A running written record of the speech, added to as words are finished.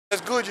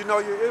That's good, you know,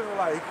 you're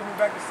Israelite. He's coming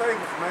back to save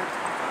us, man.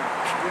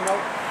 You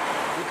know,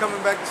 he's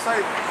coming back to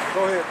save us.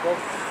 Go ahead, bro.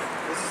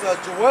 This is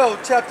Joel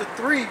chapter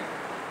 3,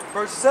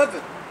 verse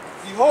 7.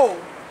 Behold,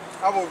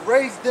 I will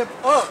raise them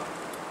up.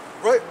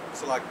 Right?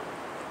 So like,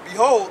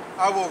 behold,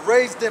 I will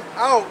raise them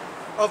out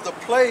of the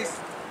place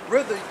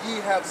whither ye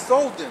have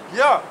sold them.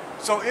 Yeah.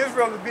 So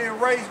Israel is being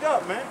raised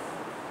up, man.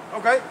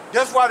 Okay?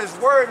 That's why this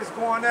word is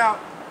going out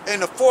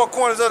in the four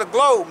corners of the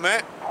globe,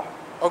 man.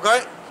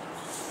 Okay?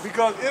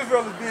 Because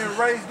Israel is being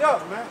raised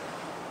up, man.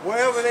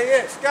 Wherever they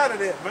at, scattered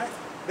at, man.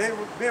 They've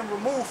been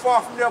removed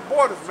far from their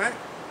borders, man.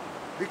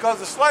 Because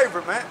of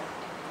slavery, man.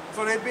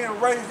 So they're being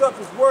raised up.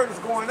 This word is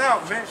going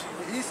out, man.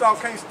 Esau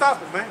can't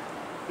stop it, man.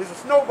 It's a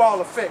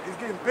snowball effect. It's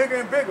getting bigger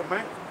and bigger,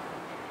 man.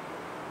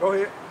 Go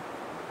ahead.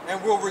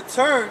 And will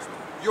return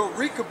your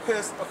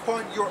recompense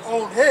upon your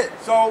own head.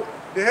 So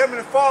the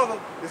Heavenly Father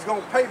is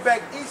going to pay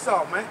back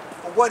Esau, man,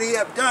 for what he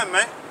have done,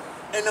 man.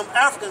 And them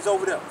Africans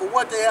over there, for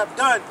what they have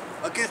done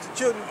against the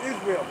children of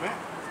Israel, man.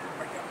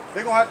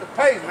 They're going to have to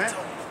pay, man.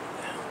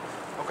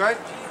 Okay?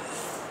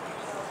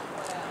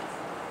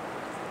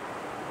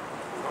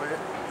 Go ahead.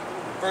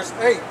 Verse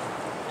 8.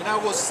 And I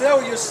will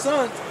sell your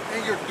sons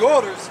and your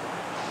daughters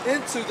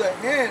into the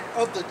hand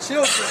of the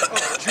children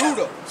of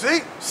Judah.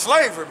 See?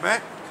 Slavery,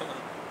 man.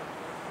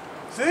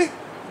 See?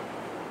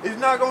 It's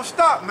not going to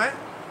stop, man.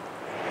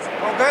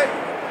 Okay?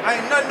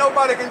 Ain't nothing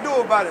nobody can do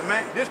about it,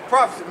 man. This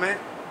prophecy, man,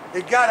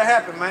 it got to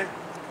happen, man.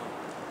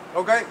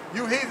 Okay?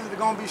 You heathens are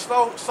going to be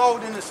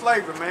sold into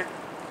slavery, man.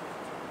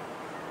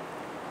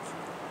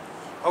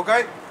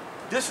 Okay?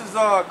 This is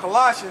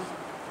Colossians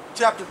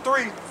chapter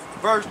 3,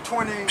 verse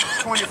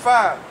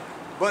 25.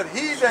 But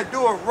he that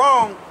doeth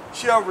wrong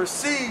shall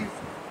receive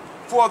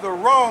for the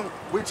wrong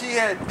which he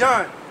had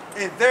done.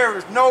 And there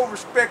is no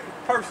respect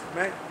of person,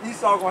 man.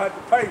 Esau going to have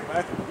to pay,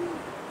 man.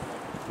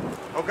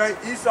 Okay?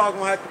 Esau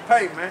going to have to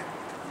pay, man.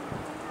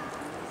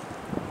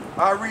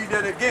 I'll read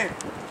that again.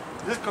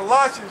 This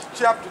Colossians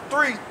chapter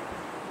 3,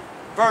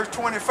 verse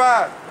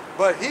 25.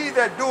 But he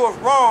that doeth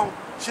wrong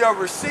shall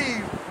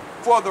receive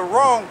for the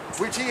wrong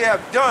which he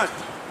have done.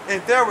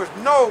 And there was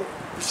no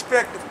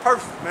respect of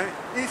person, man.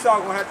 Esau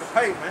going to have to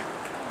pay, man,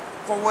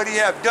 for what he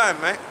have done,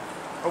 man.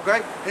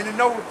 Okay? And there's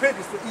no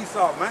repentance for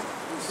Esau, man.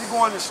 He's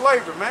going to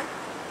slavery, man.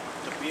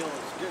 The bill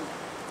is due.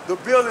 The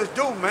bill is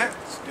due, man.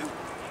 It's due.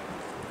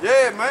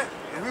 Yeah, man.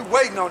 And we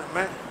waiting on it,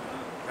 man.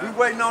 We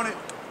waiting on it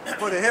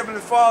for the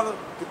Heavenly Father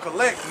to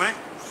collect, man,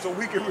 so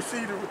we can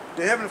receive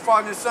the Heavenly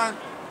Father and His Son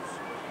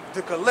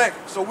to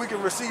collect, so we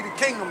can receive the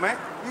kingdom, man.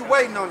 We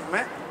waiting on it,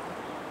 man.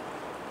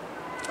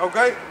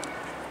 Okay?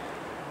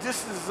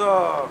 This is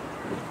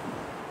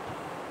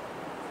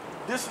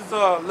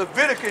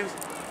Leviticus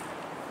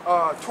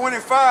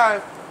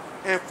 25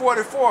 and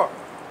 44.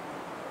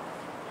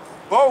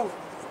 Both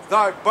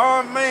thy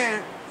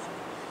bondman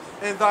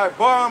and thy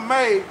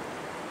bondmaid,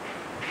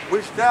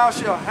 which thou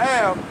shalt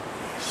have,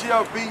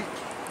 shall be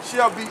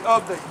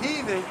of the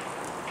heathen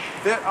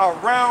that are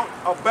round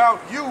about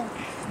you.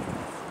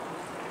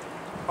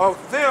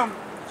 Of them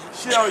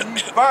shall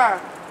ye buy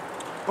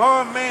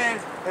bondman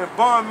and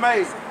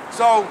bondmaid.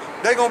 So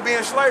they're gonna be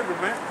in slavery,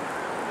 man.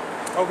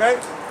 Okay?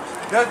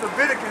 That's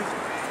Leviticus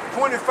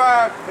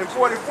 25 and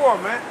 44,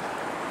 man.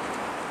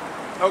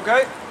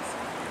 Okay?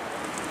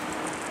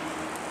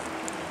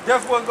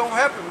 That's what's gonna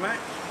happen, man.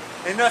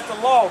 And that's the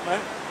law,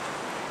 man.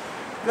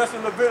 That's the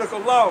Levitical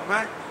law,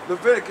 man.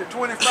 Leviticus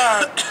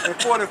 25 and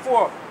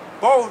 44.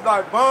 Both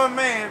thy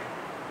bondman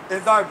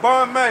and thy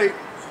bondmaid,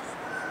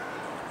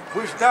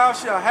 which thou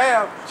shalt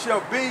have,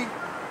 shall be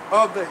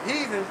of the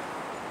heathen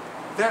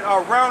that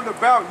are round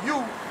about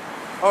you.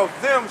 Of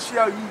them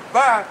shall ye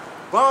buy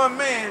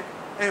bondman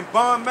and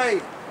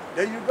bondmaid.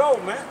 There you go,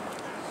 man.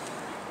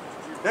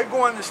 They're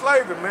going to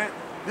slavery, man.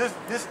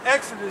 This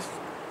Exodus,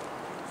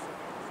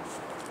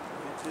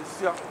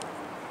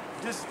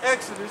 this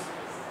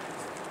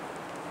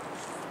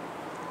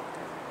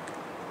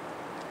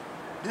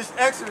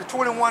Exodus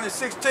 21 and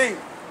 16.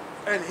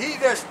 And he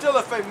that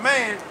stealeth a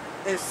man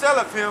and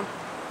selleth him,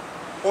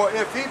 or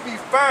if he be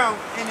found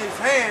in his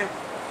hand,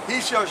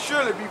 he shall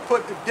surely be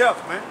put to death,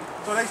 man.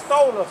 So they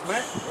stole us,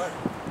 man. Right.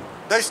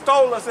 They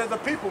stole us as a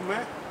people,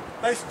 man.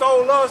 They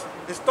stole us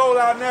and stole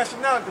our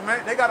nationality,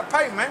 man. They got to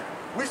pay, man.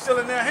 We still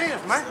in their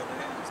hands, man.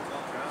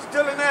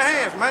 Still in their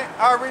hands, man.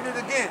 I'll read it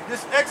again.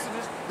 This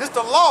Exodus, this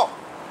the law.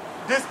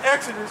 This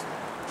Exodus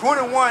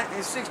 21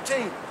 and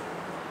 16.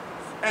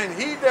 And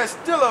he that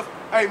stealeth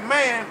a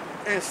man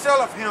and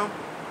selleth him,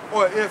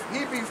 or if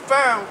he be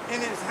found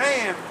in his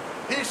hand,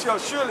 he shall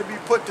surely be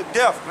put to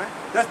death, man.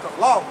 That's the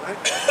law, man.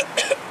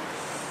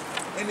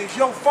 And it's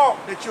your fault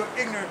that you're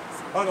ignorant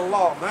of the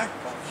law, man.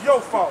 It's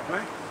your fault,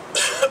 man.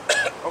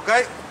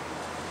 Okay?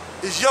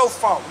 It's your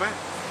fault, man.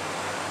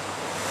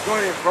 Go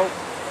ahead, bro.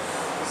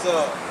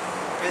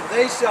 And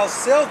they shall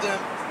sell them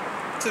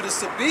to the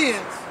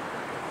Sabaeans,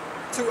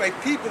 to a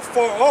people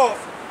far off,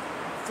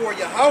 for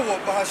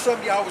YAHAWAH, SHAM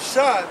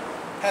YAHAWASHI,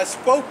 has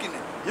spoken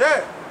it.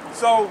 Yeah.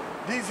 So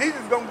these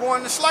heathens gonna go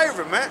into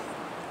slavery, man.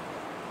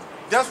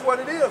 That's what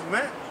it is,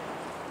 man.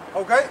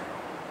 Okay?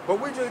 But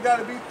we just got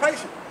to be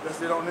patient.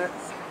 That's it on that.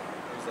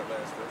 Where's that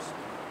last verse?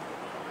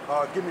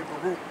 Give me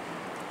Baruch.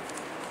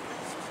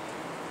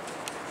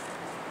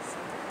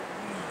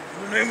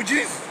 In the name of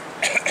Jesus.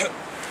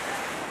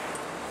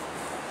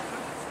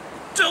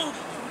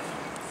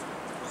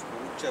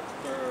 Chapter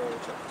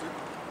 3?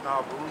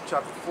 No, Baruch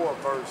chapter 4,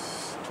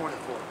 verse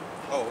 24.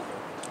 Oh, okay.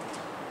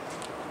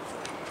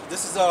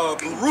 This is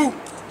Baruch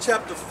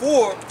chapter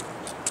 4,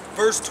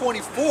 verse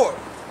 24.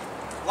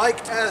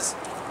 Like as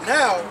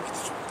now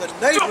the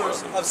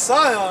neighbors of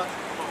Sion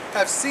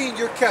have seen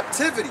your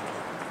captivity,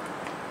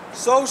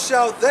 so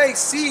shall they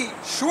see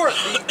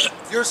shortly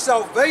your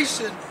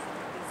salvation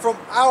from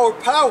our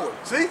power.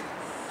 See?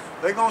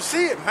 They're going to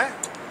see it, man.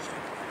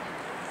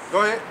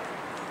 Go ahead.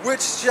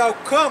 Which shall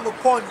come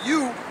upon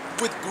you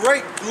with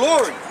great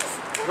glory.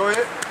 Go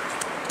ahead.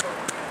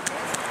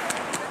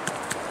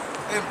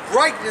 And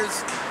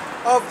brightness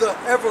of the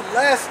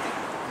everlasting.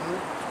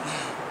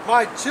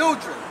 My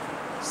children,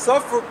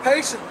 suffer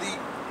patiently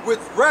with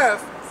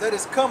wrath that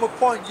is come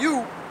upon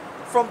you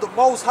from the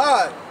Most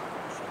High.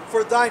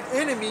 For thine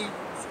enemy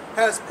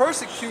has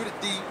persecuted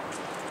thee,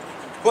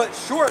 but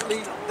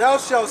shortly thou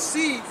shalt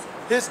see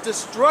his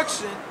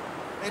destruction,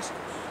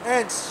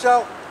 and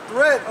shalt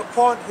tread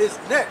upon his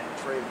neck.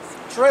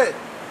 Tread.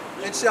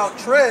 And shall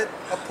tread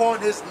upon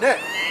his neck.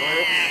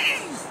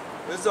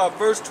 This is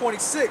verse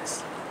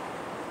 26.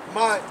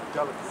 My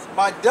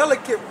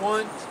delicate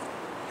ones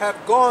have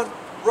gone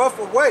rough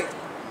away,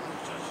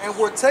 and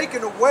were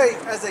taken away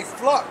as a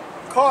flock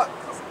caught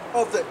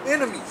of the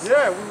enemies.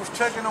 Yeah, we was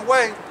taken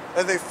away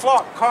as a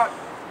flock caught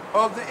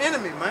of the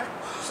enemy, man.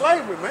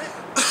 Slavery, man.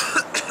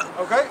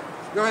 Okay,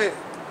 go ahead.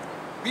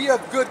 Be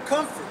of good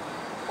comfort,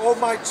 O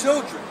my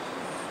children,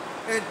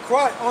 and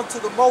cry unto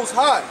the Most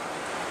High,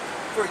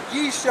 for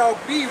ye shall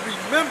be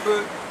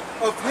remembered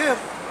of him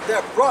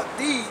that brought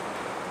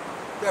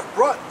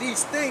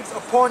these things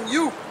upon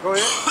you. Go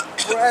ahead.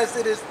 For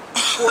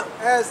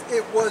as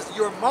it was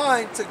your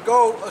mind to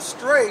go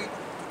astray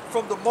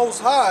from the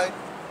Most High,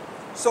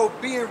 so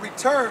being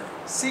returned,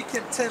 seek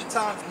him 10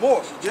 times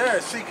more. Yeah,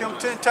 seek him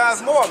 10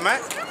 times more,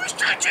 man.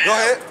 Go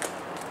ahead.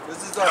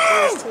 This is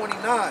verse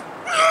 29.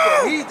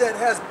 For he that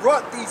has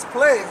brought these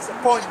plagues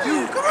upon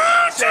you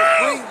shall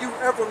bring you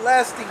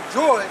everlasting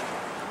joy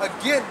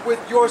again with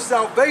your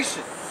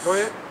salvation. Go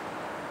ahead.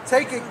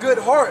 Take a good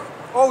heart,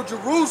 O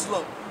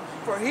Jerusalem,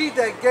 for he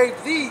that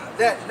gave thee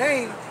that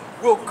name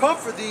will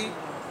comfort thee.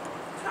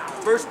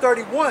 Verse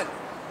 31.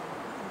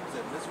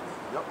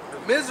 Yep.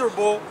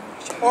 Miserable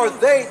are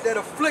they that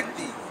afflict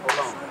thee. Hold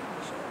on.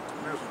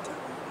 Miserable.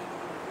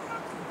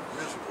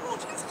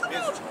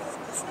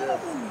 Yeah.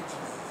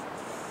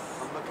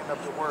 I'm looking up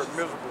the word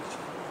miserable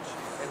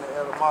in the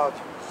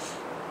etymology.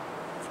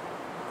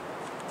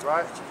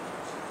 Right?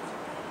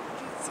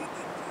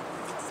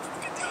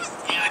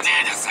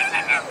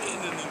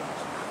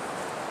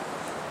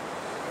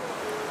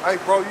 Hey,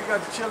 bro, you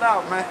got to chill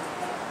out, man.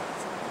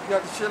 You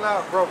got to chill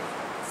out, bro.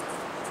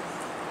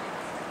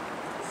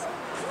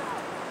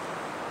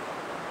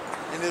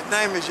 And his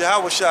name is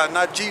YAHAWASHI,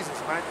 not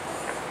Jesus, man.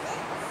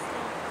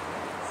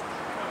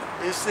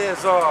 It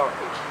says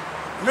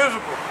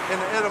miserable in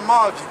the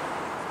etymology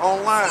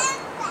online.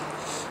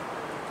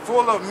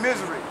 Full of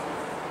misery,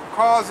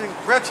 causing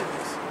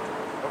wretchedness.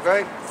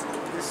 Okay?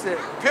 It said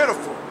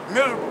pitiful,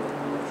 miserable,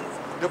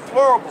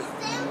 deplorable,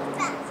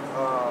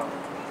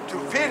 to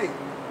pity,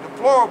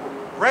 deplorable,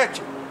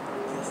 wretched.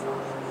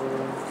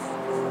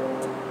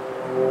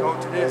 Go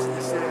to this.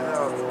 It says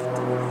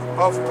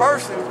of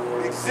person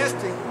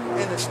existing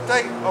in a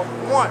state of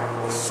want,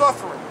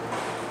 suffering,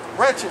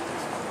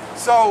 wretchedness.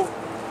 So,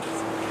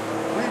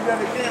 read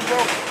that again,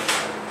 bro.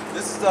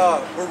 This is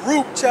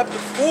Baruch chapter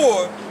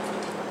 4,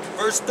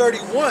 verse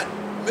 31.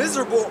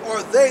 Miserable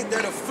are they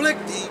that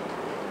afflict thee,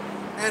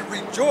 and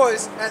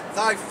rejoice at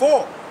thy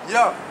fall.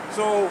 Yeah,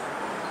 so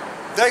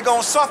they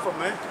gonna suffer,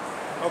 man.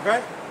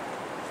 Okay?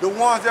 The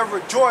ones that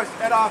rejoice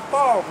at our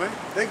fall, man,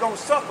 they gonna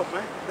suffer,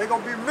 man. They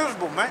gonna be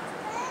miserable, man.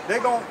 They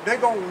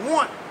gonna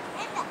want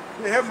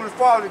the Heavenly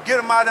Father to get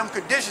them out of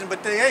them conditions,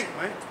 but they ain't,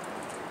 man.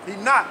 He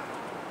not.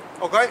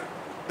 Okay?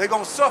 They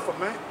gonna suffer,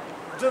 man.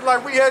 Just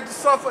like we had to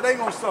suffer, they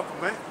gonna suffer,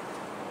 man.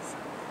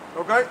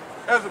 Okay?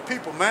 As a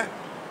people, man.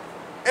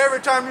 Every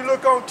time you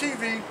look on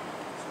TV,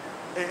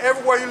 and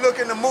everywhere you look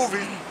in the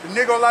movies, the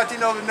Negro,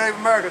 Latinos, and Native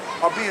Americans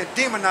are being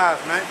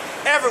demonized, man.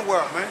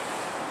 Everywhere, man.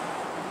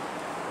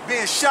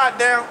 Being shot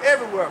down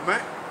everywhere,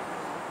 man.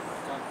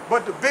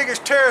 But the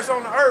biggest terrorist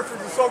on the earth is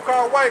the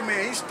so-called white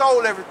man. He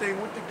stole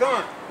everything with the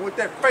gun, with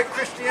that fake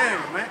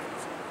Christianity, man.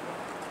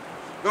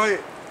 Go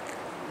ahead.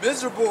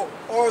 Miserable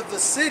are the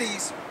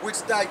cities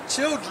which thy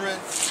children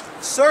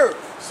serve.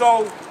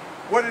 So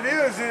what it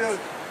is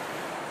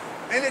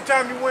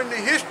anytime you went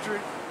into history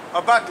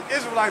about the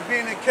Israelites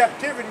being in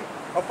captivity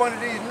up under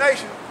these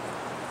nations,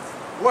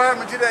 what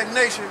happened to that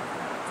nation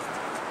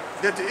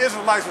that the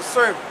Israelites were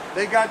serving?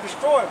 They got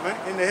destroyed, man.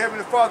 And the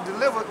Heavenly Father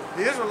delivered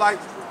the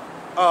Israelites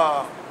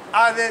from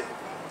out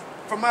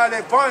of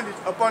that bondage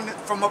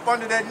from up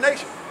under that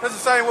nation. That's the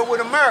same way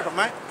with America,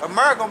 man.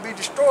 America gonna be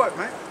destroyed,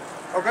 man.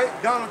 Okay?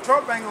 Donald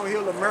Trump ain't gonna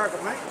heal America,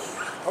 man.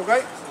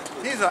 Okay?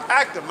 He's an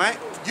actor, man.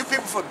 You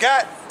people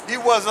forgot he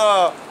was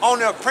on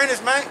The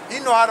Apprentice, man. He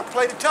know how to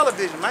play the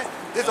television, man.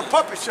 It's a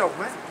puppet show,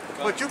 man.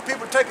 But you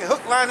people take it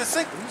hook, line, and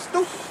sinker. You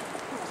stupid.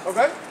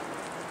 Okay?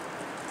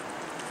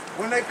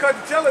 When they cut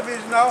the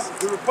television off,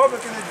 the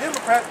Republican and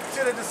Democrat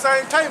sit at the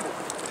same table.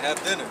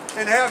 Have dinner.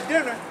 And have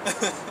dinner.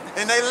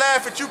 And they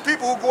laugh at you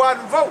people who go out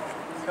and vote.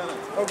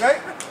 Okay?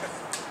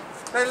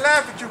 They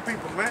laugh at you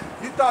people, man.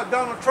 You thought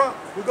Donald Trump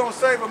was gonna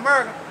save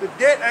America. The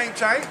debt ain't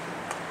changed.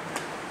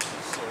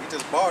 So he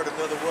just borrowed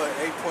another, what,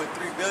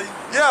 8.3 billion?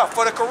 Yeah,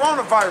 for the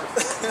coronavirus.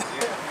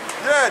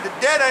 Yeah, the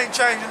debt ain't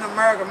changing in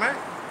America, man.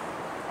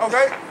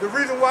 Okay? The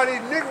reason why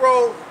these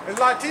Negroes and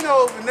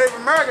Latinos and Native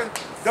Americans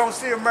don't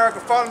see America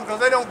falling because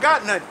they don't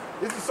got nothing.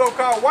 It's the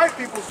so-called white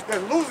people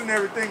that's losing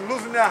everything,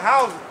 losing their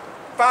houses,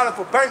 filing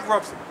for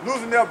bankruptcy,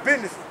 losing their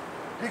business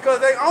because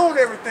they own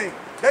everything.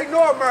 They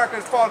know America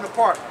is falling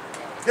apart.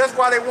 That's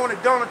why they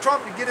wanted Donald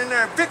Trump to get in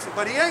there and fix it,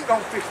 but he ain't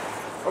gonna fix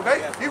it.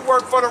 Okay? He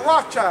worked for the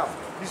Rothschild.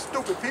 You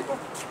stupid people.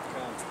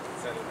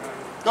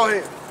 Go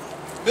ahead.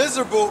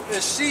 Miserable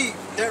is she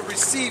that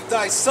received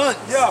thy son.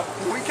 Yeah,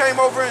 when we came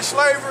over in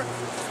slavery,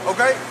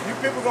 okay, you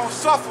people gonna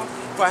suffer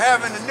for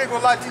having the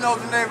Negro, Latinos,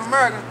 and Native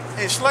Americans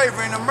in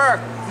slavery in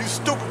America. You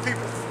stupid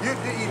people. You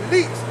the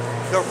elites,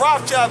 the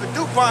Rothschild, the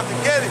DuPont, the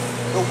Getty,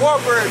 the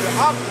Warburg, the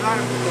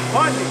Oppenheimer, the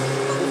Bundy,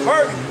 the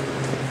Burgundy,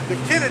 the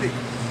Kennedy.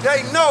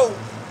 They know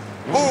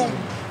who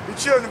the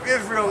children of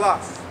Israel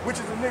are, which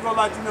is the Negro,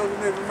 Latinos,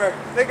 and Native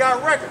Americans. They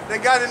got records. They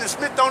got it in the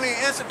Smithsonian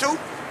Institute.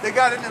 They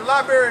got it in the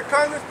Library of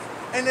Congress.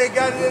 And they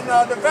got it in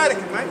the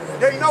Vatican, man.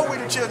 They know we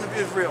the children of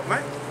Israel,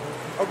 man.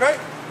 Okay?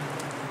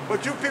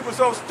 But you people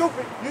so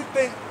stupid, you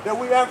think that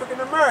we African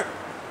American.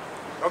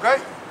 Okay?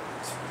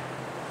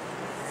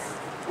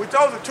 Which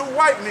those are two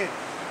white men.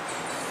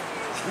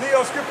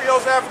 Leo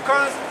Scipios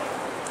Africanus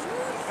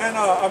and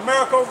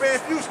Americo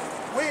Vespucci.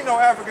 We ain't no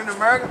African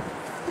American.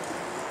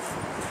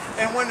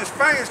 And when the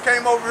Spaniards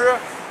came over here,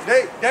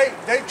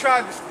 they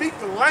tried to speak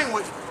the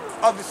language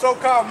of the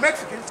so-called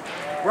Mexicans,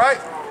 right?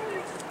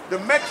 The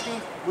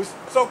Mexicans,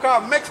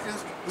 so-called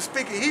Mexicans, was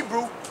speaking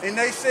Hebrew, and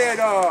they said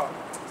a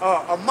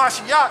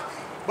Mashiach,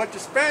 but the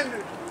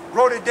Spaniards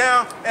wrote it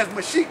down as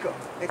Mexica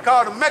and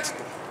called them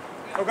Mexicans.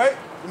 Okay?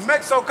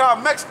 The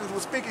so-called Mexicans were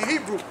speaking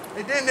Hebrew,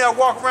 and then they'll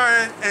walk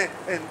around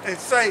and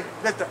say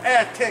that the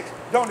Aztecs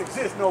don't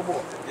exist no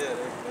more. Yeah,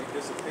 they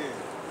disappeared.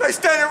 They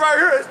standing right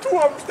here. There's two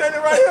of them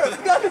standing right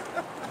here.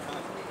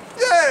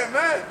 Yeah,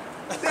 man.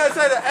 They'll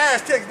say the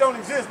Aztecs don't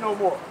exist no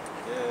more.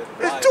 Yeah,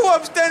 There's two of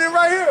them standing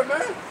right here,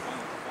 man.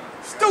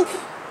 Stupid.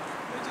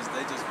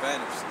 They just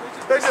vanished.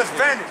 They just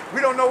vanished. We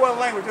don't know what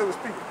language they were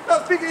speaking. They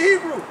were speaking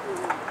Hebrew. We don't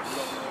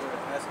know where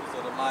the Aztecs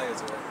or the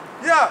Mayas are.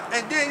 Yeah,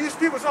 and then these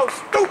people so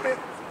stupid,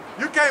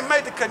 you can't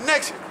make the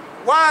connection.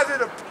 Why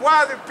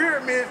is it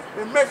pyramids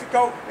in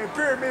Mexico and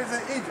pyramids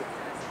in Egypt?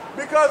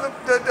 Because of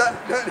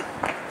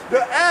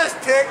the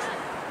Aztecs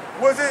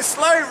was in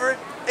slavery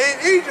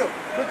in Egypt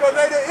because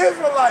they the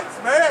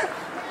Israelites, man.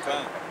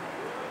 Okay.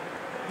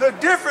 The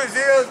difference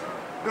is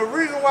the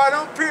reason why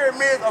them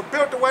pyramids are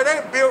built the way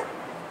they built,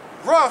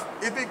 rough,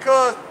 is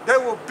because they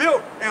were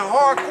built in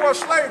hardcore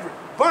slavery,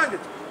 bondage.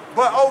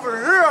 But over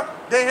here,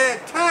 they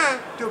had time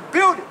to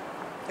build it,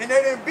 and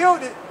they didn't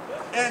build it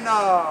in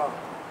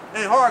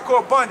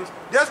hardcore bondage.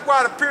 That's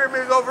why the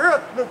pyramids over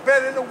here look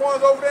better than the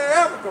ones over there in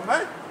Africa,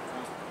 man.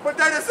 But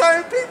they're the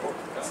same people.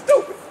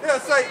 Stupid. They'll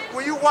say,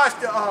 when you watch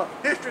the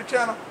History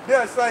Channel,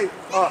 they'll say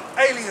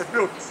aliens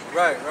built it.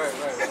 Right.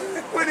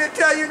 When they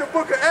tell you in the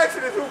book of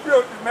Exodus who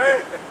built it,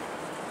 man.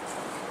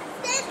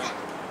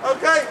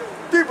 Okay?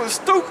 People are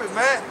stupid,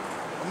 man.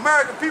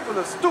 American people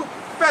are stupid.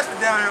 Especially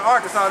down here in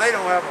Arkansas, they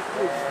don't have a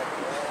clue.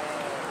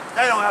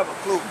 They don't have a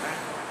clue, man.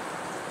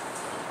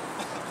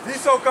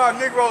 These so-called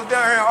Negroes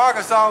down here in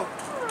Arkansas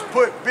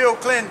put Bill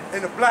Clinton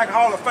in the Black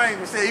Hall of Fame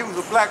and said he was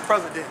a black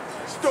president.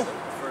 Stupid.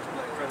 First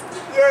black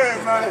president.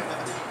 Yeah, man.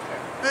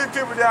 These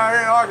people down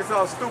here in Arkansas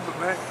are stupid,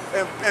 man.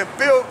 And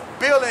Bill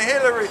and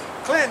Hillary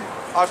Clinton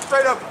are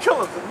straight up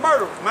killers and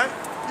murderers, man.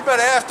 You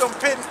better ask them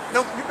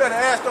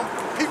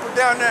people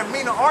down there in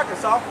Mena,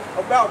 Arkansas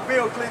about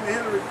Bill Clinton,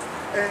 Hillary,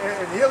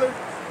 and Hillary.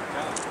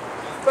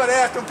 You better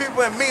ask them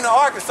people in Mena,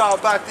 Arkansas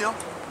about them.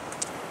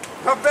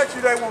 I bet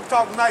you they won't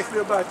talk nicely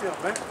about them,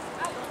 man.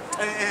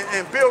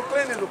 And Bill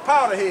Clinton is a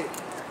powder head.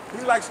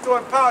 He likes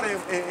storing powder,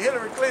 and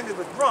Hillary Clinton is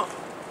a drunk.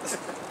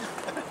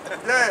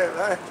 Yeah,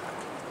 man.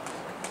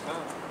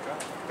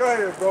 Go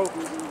ahead, bro.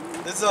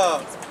 This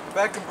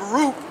back in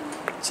Baruch,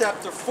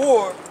 chapter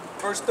 4,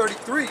 verse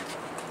 33.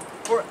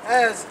 For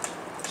as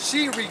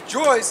she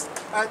rejoiced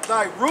at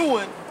thy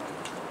ruin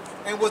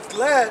and was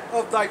glad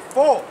of thy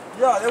fall.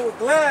 Yeah, they were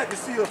glad to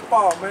see us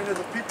fall, man, as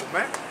a people,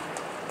 man.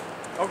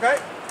 Okay?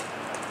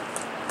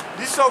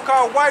 These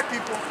so-called white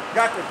people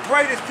got the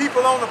greatest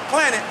people on the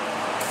planet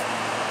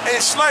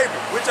in slavery,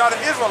 which are the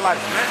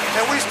Israelites, man.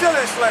 And we still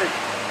in slavery.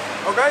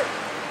 Okay?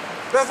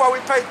 That's why we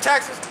pay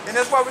taxes, and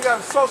that's why we got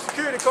a Social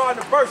Security card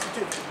and a birth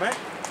certificate, man.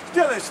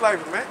 Still in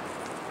slavery, man.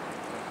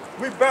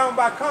 We bound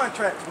by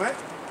contracts, man.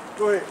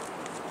 Go ahead.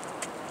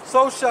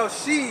 so shall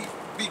she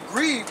be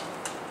grieved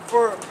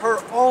for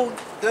her own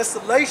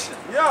desolation.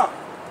 Yeah,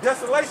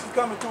 desolation's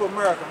coming to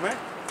America, man.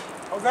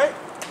 Okay?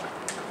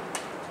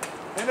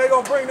 And they're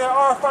going to bring that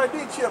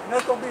RFID chip, and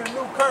that's going to be the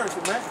new currency,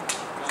 man.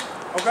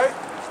 Okay?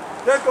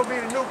 That's going to be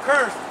the new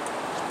currency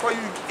for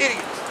you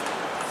idiots.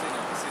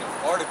 I seen an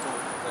article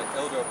that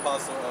Elder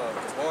Apostle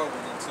Gabar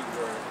went into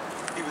where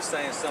he was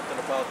saying something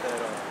about that,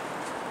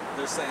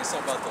 they're saying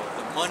something about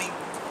the money.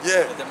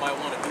 Yeah. That they might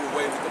want to do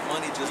away with the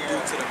money just due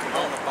to the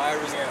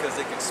coronavirus because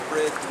it can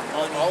spread through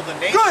money. All the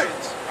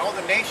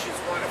nations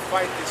want to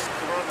fight this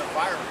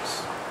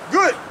coronavirus.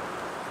 Good.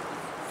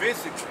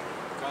 Physically.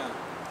 Okay.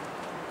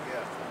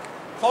 Yeah.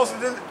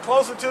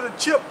 Closer to the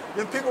chip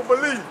than people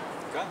believe.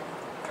 Okay.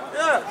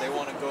 Yeah. They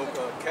want to go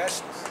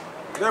cashless.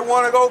 They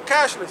want to go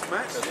cashless,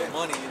 man. Because the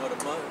money, you know, the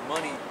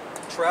money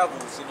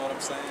travels, you know what I'm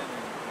saying?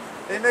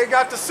 And they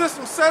got the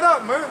system set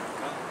up, man.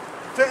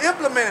 To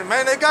implement it,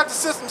 man. They got the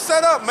system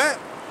set up, man.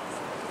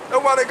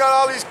 That's why they got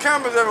all these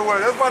cameras everywhere.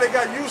 That's why they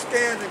got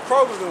U-scans and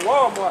Kroger's and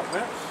Walmart,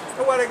 man.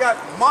 That's why they got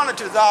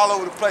monitors all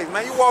over the place,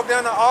 man. You walk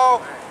down to all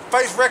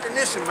face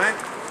recognition, man.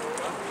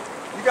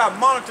 You got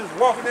monitors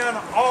walking down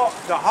to all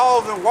the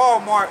halls in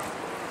Walmart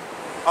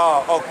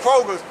or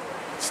Kroger's,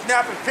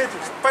 snapping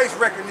pictures, face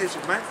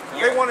recognition, man.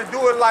 They want to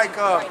do it like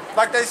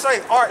they say,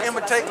 art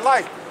imitate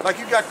life. Like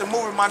you got the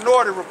movie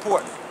Minority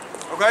Report,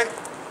 okay,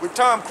 with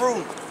Tom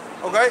Cruise,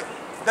 okay.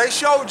 They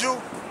show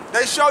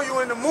you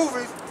in the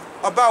movies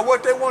about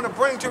what they want to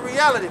bring to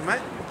reality,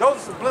 man. Those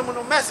are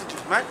subliminal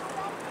messages, man.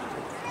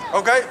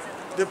 Okay?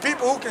 The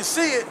people who can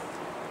see it,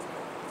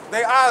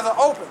 their eyes are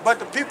open. But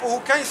the people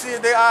who can't see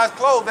it, their eyes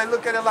closed. They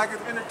look at it like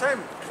it's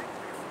entertainment.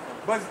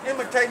 But it's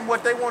imitating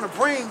what they want to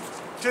bring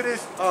to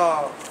this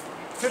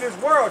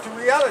world, to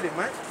reality,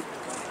 man.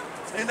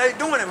 And they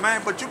doing it,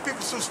 man. But you people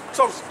so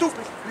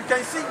stupid, you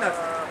can't see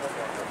nothing.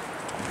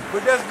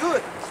 But that's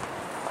good.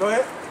 Go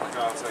ahead.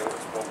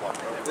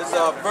 This is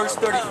verse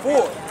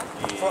 34.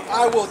 For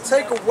I will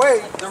take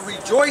away the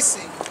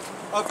rejoicing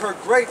of her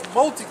great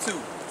multitude,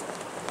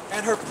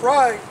 and her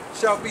pride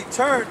shall be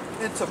turned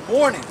into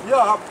mourning.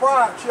 Yeah, her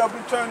pride shall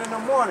be turned into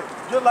mourning.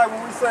 Just like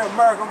when we say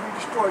America gonna be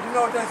destroyed. You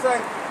know what they say?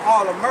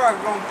 All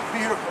America gonna be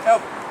here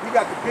forever. We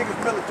got the biggest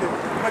military.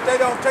 But they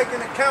don't take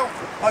into account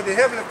of the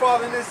Heavenly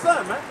Father and His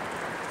Son, man.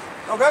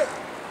 Okay?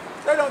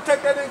 They don't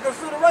take that into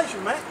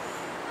consideration, man.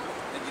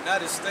 The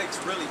United States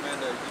really, man,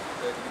 the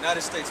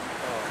United States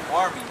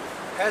Army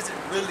hasn't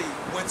really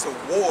went to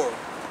war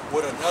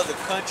with another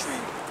country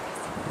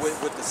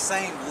with the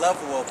same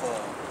level of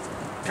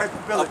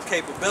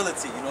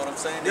capability, you know what I'm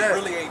saying? They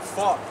really ain't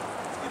fought,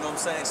 you know what I'm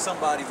saying,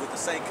 somebody with the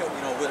same,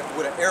 you know,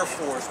 with an Air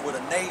Force, with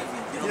a Navy,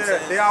 you know what I'm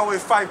saying? They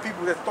always fight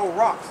people that throw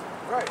rocks.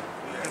 Right.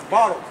 And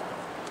bottles.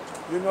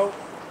 You know?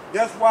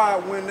 That's why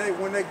when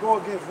they go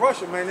against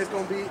Russia, man, that's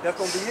gonna be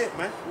it,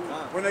 man.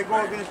 When they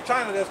go against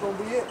China, that's gonna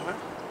be it, man.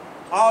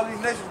 All these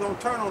nations gonna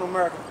turn on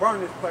America,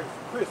 burn this place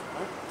to crisp,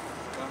 man.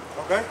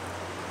 Okay?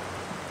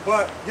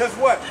 But guess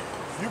what?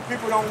 You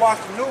people don't watch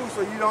the news,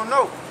 so you don't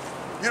know.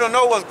 You don't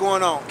know what's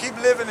going on. Keep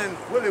living in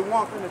Willy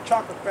Wonka in the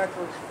chocolate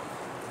factory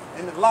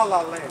in the La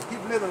La Land.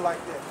 Keep living like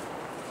that.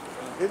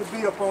 It'll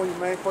be up on you,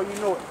 man, before you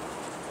know it.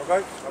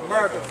 Okay?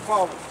 America's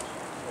falling.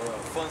 Or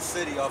Fun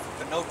City off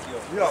of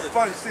Pinocchio. Yeah,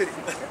 Fun City.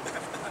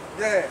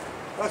 Yeah,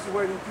 that's the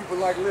way these people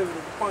like living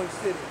in Fun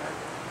City, man.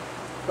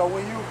 So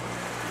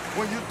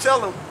when you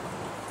tell them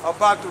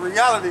about the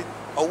reality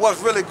of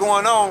what's really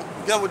going on,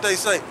 guess what they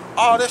say?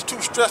 Oh, that's too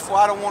stressful.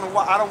 I don't want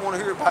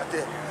to hear about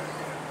that.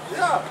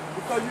 Yeah,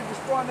 because you're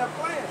destroying their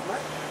plans,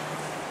 man.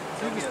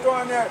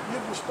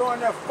 You're destroying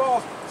their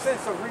false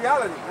sense of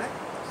reality, man.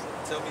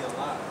 Tell me a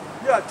lie.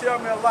 Yeah, tell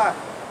me a lie.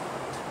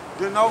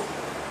 You know,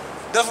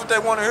 that's what they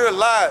want to hear,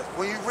 lies.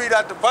 When you read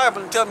out the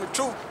Bible and tell them the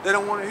truth, they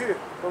don't want to hear it.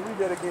 So read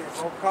that again.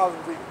 Don't cause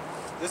them to read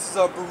it. This is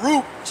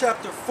Baruch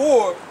chapter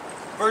 4,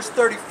 verse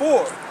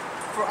 34.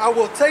 For I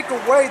will take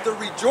away the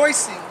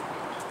rejoicing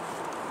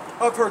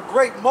of her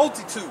great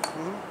multitude,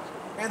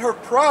 and her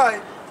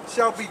pride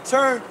shall be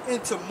turned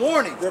into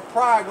mourning. Their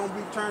pride gonna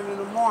be turned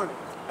into mourning.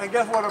 And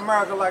guess what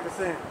America like is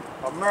saying?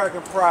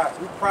 American pride.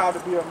 We proud to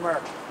be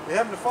American. The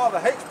Heavenly Father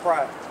hates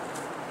pride.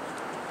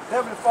 The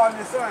Heavenly Father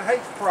and His Son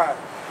hates pride.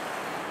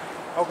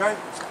 Okay?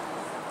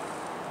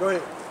 Go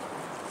ahead.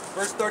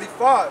 Verse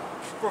 35.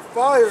 For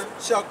fire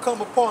shall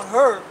come upon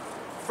her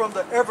from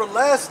the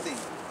everlasting,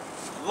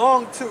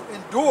 long to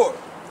endure,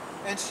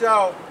 and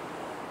shall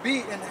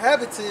be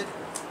inhabited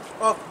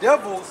of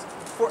devils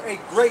for a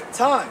great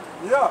time.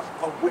 Yeah,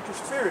 a wicked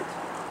spirit.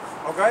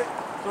 Okay?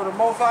 So the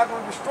Most High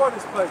gonna destroy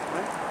this place,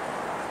 man.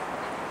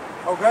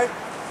 Okay?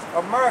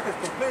 America's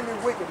completely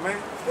wicked, man.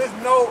 There's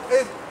no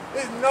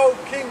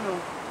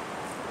kingdom.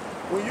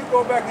 When you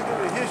go back into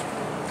the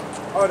history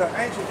of the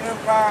ancient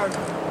empires,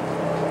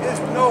 there's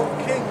no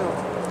kingdom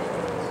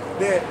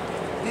that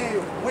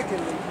did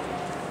wickedly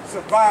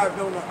survived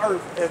on the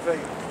earth as a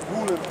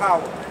ruling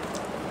power.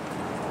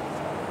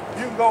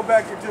 You can go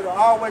back into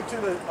all the way to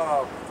the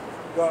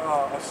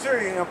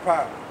Assyrian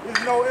Empire.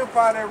 There's no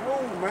empire that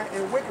ruled, man,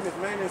 in wickedness,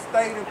 man, and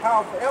stayed in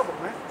power forever,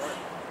 man.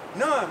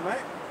 None, man.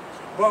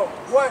 But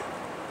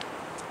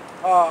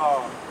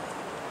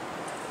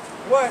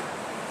what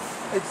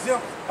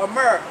exempts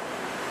America?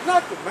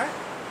 Nothing, man.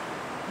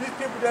 These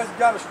people that's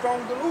got a strong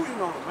delusion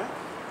on them, man.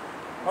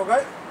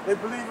 Okay? They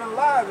believe in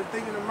lies and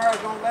thinking America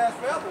gonna last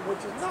forever,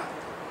 which is not.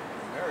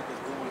 America's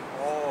doing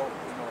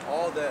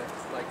all that,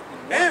 like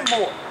and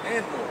more.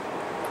 And more.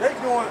 They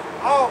doing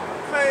all,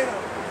 man,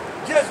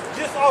 just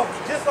off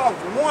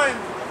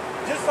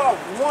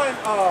one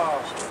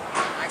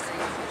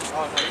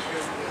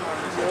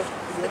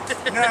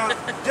now,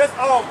 just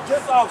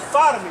off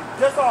sodomy,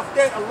 just off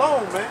that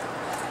alone, man.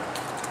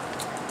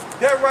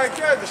 That right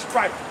there is a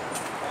strike.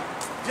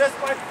 Just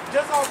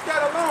off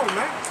that alone,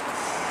 man.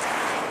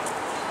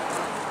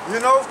 You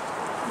know?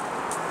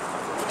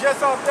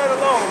 Just off that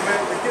alone, man,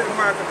 to get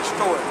America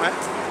destroyed, man.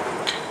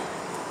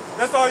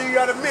 That's all you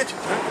gotta mention,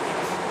 man.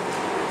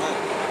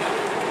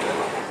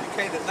 You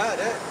can't deny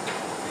that. I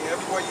mean,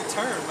 everywhere you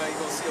turn, man,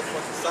 you're gonna see a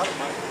fucking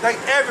sodomite. They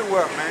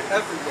everywhere, man.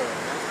 Everywhere,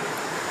 man.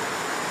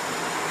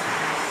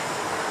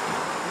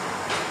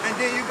 And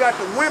then you got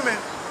the women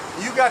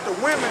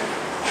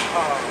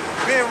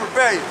being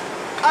rebellious.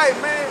 Hey,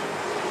 man,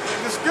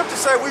 the scripture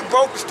say we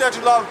broke the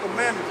statute, laws, and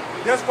commandments.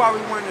 That's why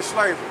we went into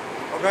slavery,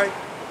 okay?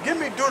 Give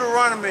me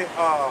Deuteronomy,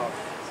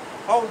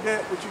 hold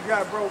that, what you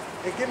got, bro,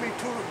 and give me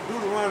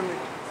Deuteronomy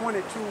 22.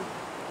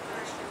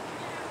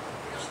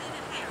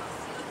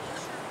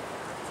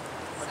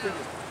 I think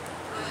it's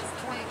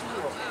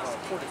 22 or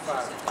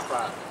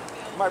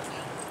 25. Might be.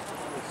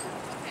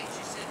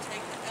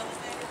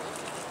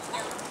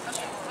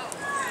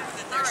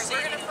 All right,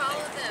 we're going to follow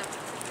them.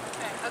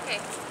 Okay.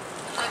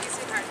 Love you,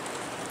 sweetheart.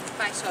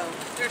 Bye. So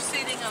they're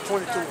seating on the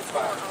 22 third and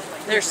floor 5.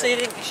 only. They're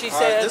seating, she All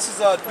right, said. this is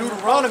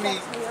Deuteronomy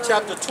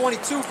chapter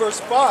 22, verse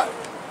 5.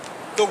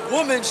 The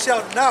woman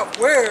shall not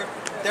wear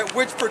that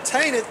which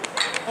pertaineth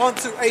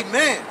unto a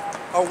man.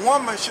 A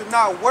woman should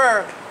not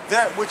wear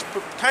that which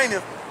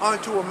pertaineth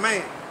unto a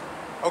man.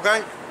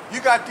 Okay?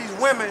 You got these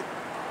women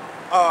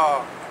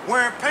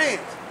wearing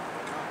pants.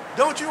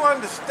 Don't you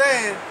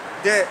understand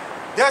that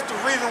that's the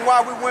reason why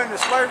we went into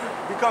slavery?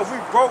 Because we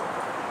broke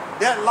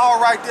that law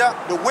right there.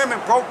 The women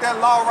broke that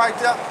law right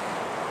there.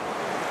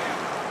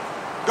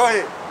 Go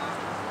ahead.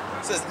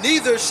 It says,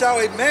 neither shall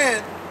a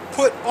man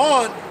put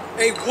on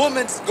a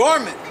woman's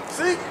garment.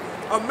 See?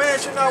 A man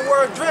should not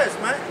wear a dress,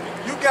 man.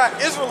 You got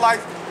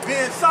Israelites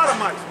being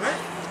sodomites, man.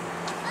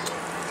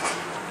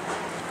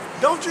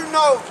 Don't you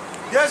know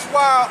that's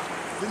why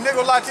the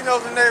Negro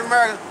Latinos and Native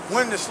Americans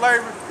went into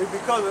slavery? Is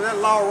because of that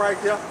law right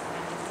there.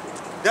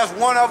 That's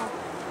one of them.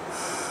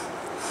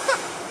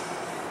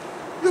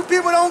 You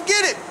people don't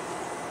get it.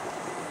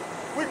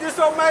 We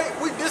disobey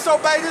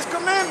His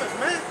commandments,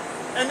 man.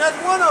 And that's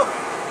one of them.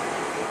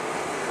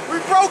 We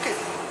broke it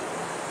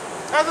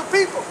as a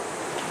people.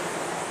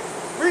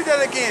 Read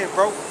that again,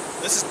 bro.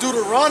 This is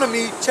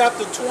Deuteronomy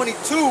chapter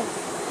 22,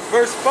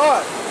 verse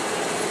 5.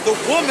 The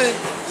woman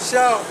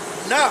shall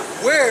not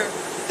wear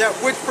that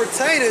which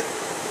pertaineth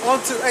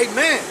unto a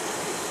man.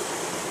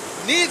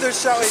 Neither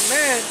shall a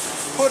man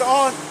put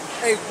on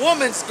a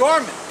woman's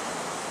garment.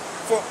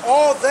 For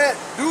all that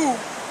do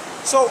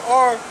so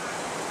are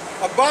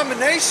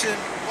abomination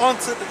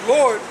unto the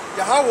Lord,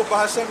 Yahawah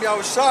by SHAM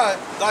YAHAWASHI,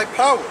 thy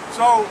power.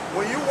 So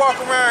when you walk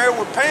around here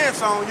with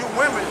pants on, you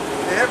women,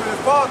 the Heavenly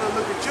Father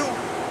look at you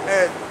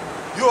as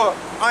you're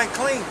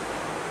unclean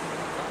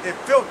and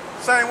filthy.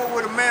 Same way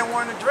with a man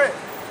wearing a dress.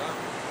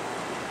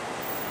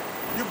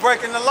 You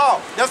breaking the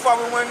law. That's why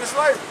we went into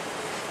slavery.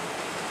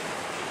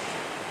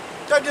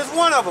 That's just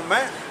one of them,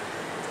 man.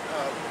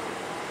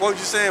 What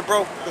you saying,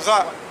 bro?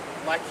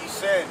 Like you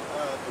said,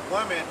 the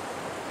women,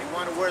 they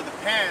want to wear the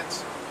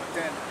pants, but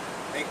then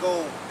they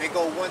go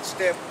one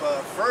step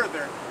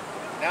further.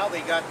 Now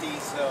they got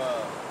these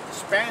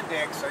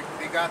spandex.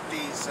 They got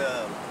these.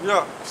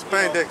 Yeah,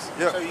 spandex.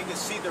 You know, yeah. So you can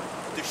see the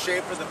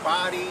shape of the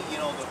body. You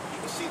know, you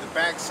can see the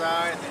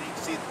backside, and then you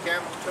can see the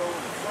camel toe in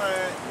the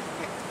front.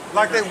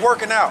 Like they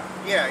working out.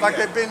 Yeah. Like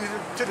yeah. they been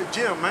to the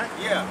gym, man.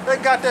 Yeah. They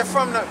got that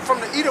from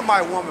the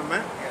Edomite woman,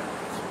 man. Yeah.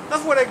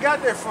 That's where they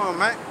got that from,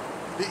 man.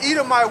 The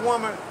Edomite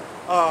woman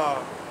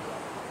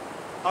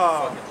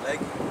Fucking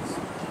leggings.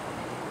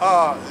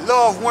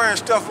 love wearing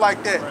stuff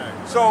like that.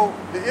 Right. So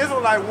the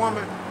Israelite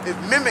woman is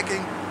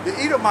mimicking the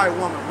Edomite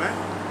woman, man.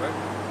 Right.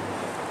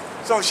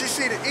 So she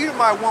see the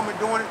Edomite woman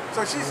doing it,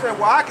 so she said,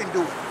 well, I can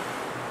do it.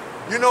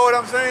 You know what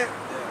I'm saying?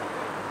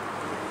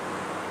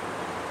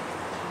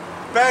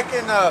 Back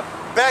in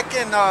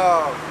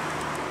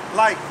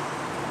like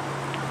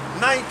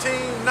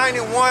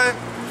 1991,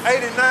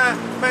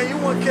 89, man, you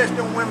wouldn't catch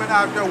them women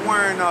out there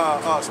wearing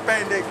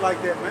spandex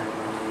like that, man.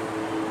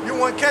 You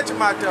wouldn't catch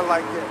them out there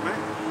like that, man.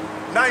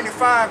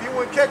 95, you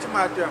wouldn't catch them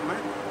out there,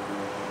 man,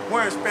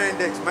 wearing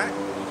spandex, man.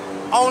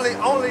 Only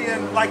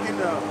in like in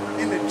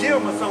the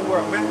gym or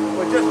somewhere, man.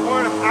 But just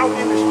wearing them out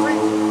in the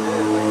street,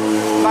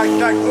 like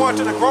going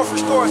to the grocery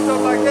store and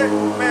stuff like that.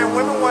 Man,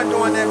 women wasn't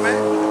doing that,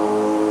 man.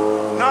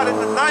 Not in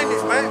the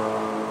 90s, man.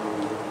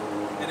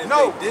 And if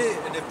No.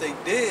 they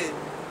did,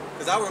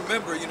 because I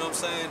remember, you know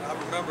what I'm saying, I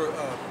remember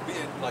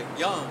being like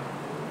young,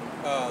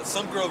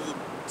 some girls would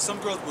some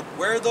girls would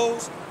wear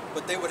those,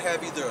 but they would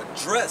have either a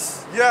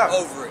dress Yeah.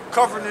 over it,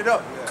 Covering it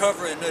up.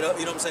 covering it up.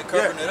 You know what I'm saying?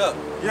 Covering Yeah. it up.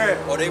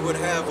 Yeah. Or they would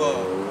have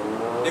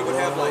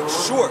like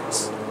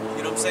shorts.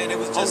 You know what I'm saying? It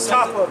was just On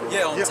top something- of it.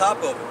 Yeah, on Yeah. top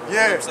of it. You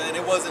know Yeah. what I'm saying?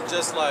 It wasn't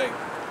just like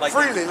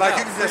Freely, like yeah,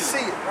 you can just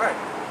freely. see it. Right.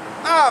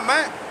 Nah,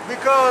 man,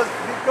 because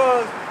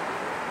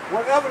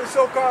whatever the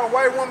so-called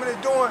white woman is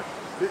doing,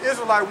 the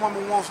Israelite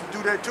woman wants to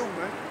do that too,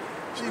 man.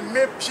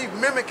 She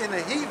mimicking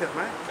the heathen,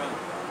 man.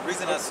 The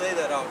reason I say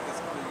that out is,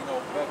 you know,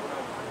 back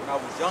when I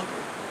was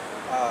younger,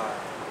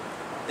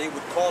 they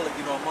would call it,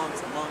 you know,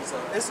 amongst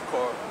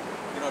Issachar,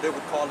 you know, they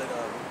would call it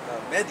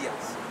medias.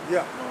 Yeah. You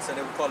know what I'm saying?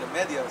 They would call it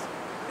medias,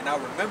 and I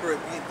remember it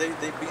being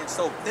they being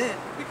so thin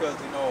because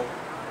you know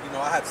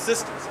I have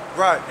sisters,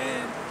 Right.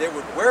 and they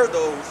would wear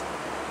those,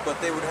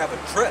 but they would have a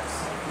dress.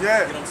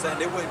 Yeah. You know what I'm saying?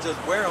 They wouldn't just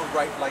wear them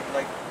like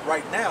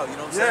right now. You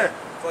know what I'm saying?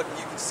 Fucking,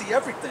 you can see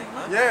everything,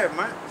 man. Yeah,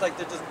 man. It's like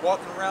they're just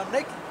walking around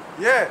naked.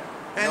 Yeah.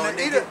 And No,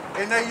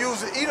 they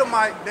use the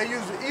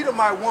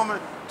Edomite woman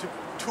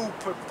to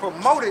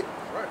promote it.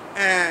 Right.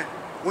 And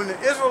when the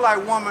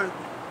Israelite woman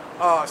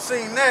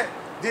seen that,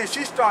 then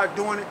she started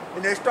doing it,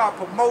 and they start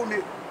promoting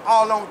it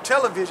all on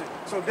television.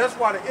 So that's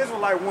why the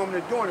Israelite woman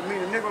is doing it,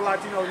 meaning the Negro,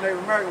 Latino, Native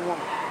American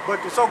woman.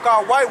 But the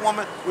so-called white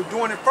woman was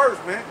doing it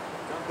first, man.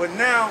 But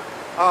now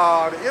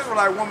the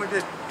Israelite woman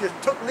just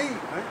took lead,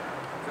 man.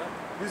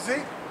 You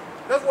see?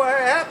 That's what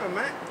had happened,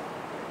 man.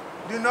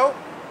 You know?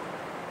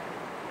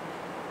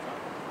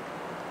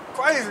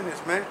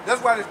 Craziness, man.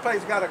 That's why this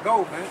place gotta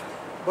go, man.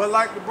 But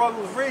like the brother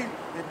was reading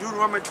in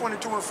Deuteronomy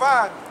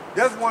 22:5,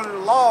 that's one of the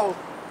laws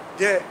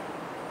that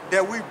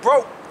we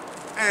broke,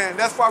 and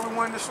that's why we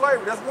went into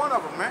slavery. That's one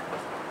of them, man.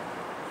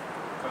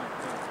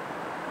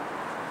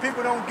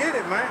 People don't get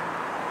it, man.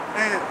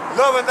 And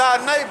loving thy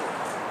neighbor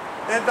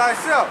and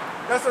thyself,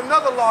 that's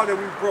another law that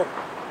we broke.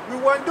 We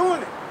wasn't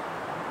doing it.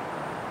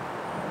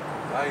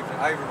 I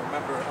even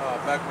remember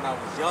back when I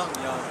was young,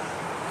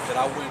 that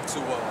I went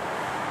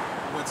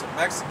to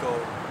Mexico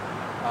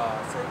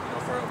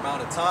for an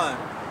amount of time.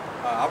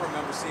 I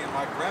remember seeing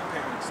my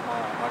grandparents,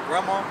 my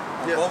grandma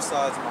on both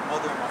sides, my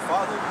mother and my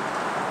father.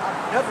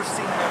 I've never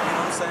seen them, you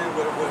know what I'm saying,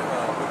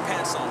 with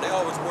pants on. They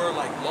always wear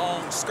like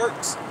long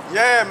skirts.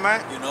 Yeah,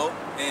 man. You know,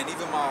 and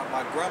even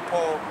my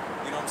grandpa,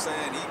 you know what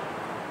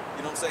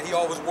I'm saying, he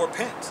always wore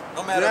pants.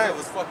 No matter if it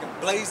was fucking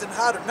blazing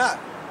hot or not,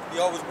 he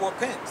always wore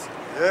pants.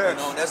 Yeah. You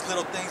know, and that's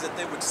little things that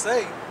they would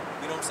say,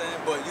 you know what I'm saying,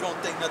 but you don't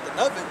think nothing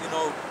of it, you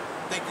know,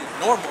 think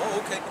it's normal.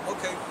 Oh,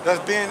 okay. That's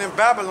being in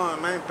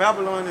Babylon, man.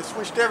 Babylon has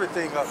switched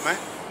everything up, man.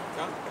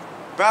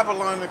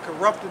 Babylon has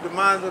corrupted the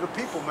minds of the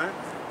people, man.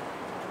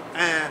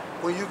 And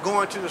when you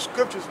go into the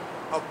scriptures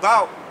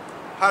about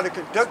how to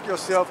conduct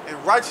yourself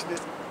in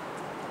righteousness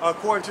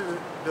according to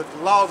the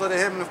laws of the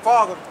Heavenly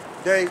Father,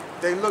 they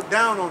look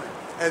down on it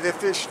as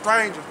if it's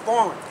strange and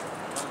foreign,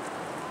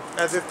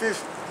 as if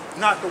it's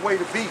not the way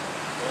to be,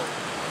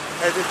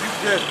 as if you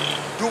just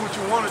do what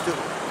you want to do.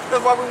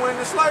 That's why we went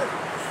into slavery,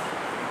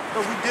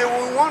 because we did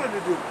what we wanted to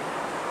do,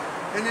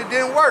 and it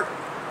didn't work,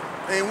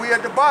 and we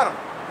at the bottom.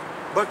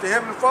 But the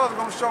Heavenly Father's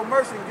going to show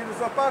mercy and get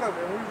us up out of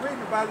it, and we're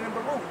reading about it in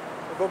Baruch.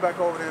 We'll go back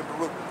over there in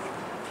Baruch.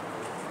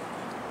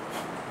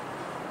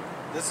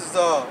 This is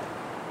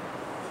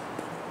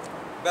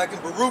back in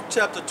Baruch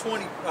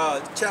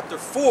chapter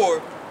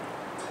 4,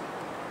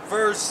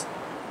 verse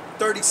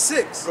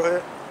 36. Go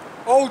ahead.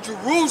 O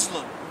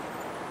Jerusalem,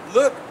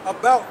 look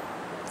about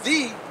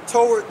thee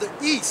toward the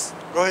east,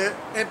 Go ahead.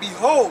 and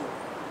behold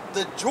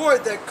the joy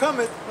that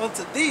cometh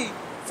unto thee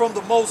from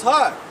the Most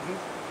High.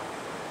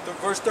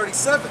 Verse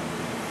 37.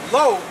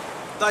 Lo,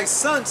 thy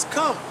sons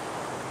come,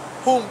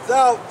 whom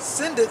thou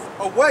sendest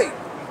away.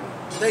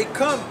 They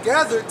come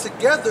gathered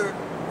together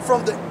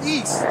from the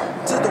east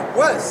to the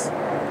west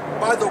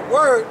by the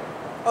word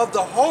of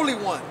the Holy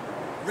One,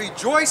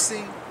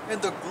 rejoicing in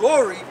the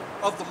glory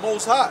of the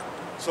Most High.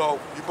 So,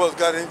 you both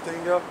got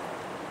anything else?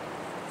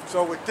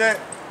 So with that,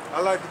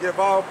 I'd like to give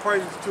all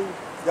praises to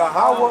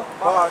Yahawah,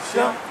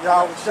 Bahashem,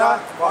 Yahawashai,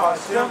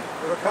 Bahashem,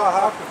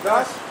 Rakah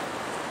HaKadosh,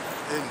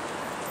 and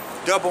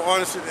double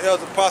honors to the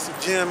elder apostle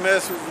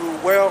GMS who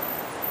ruled well.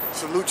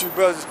 Salute you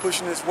brothers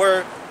pushing this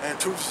word, and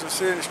truth,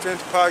 sincerity, and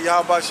strength, power,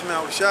 Yahweh Shem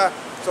Shai.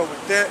 So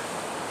with that,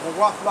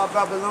 Mawafla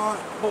Babylon,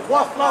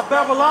 Mawafla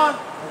Babylon,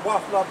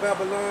 Mawafla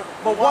Babylon,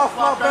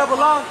 Mawafla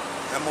Babylon.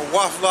 and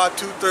Mawafla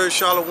 2/3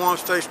 Shalom.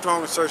 Stay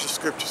strong and search the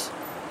scriptures.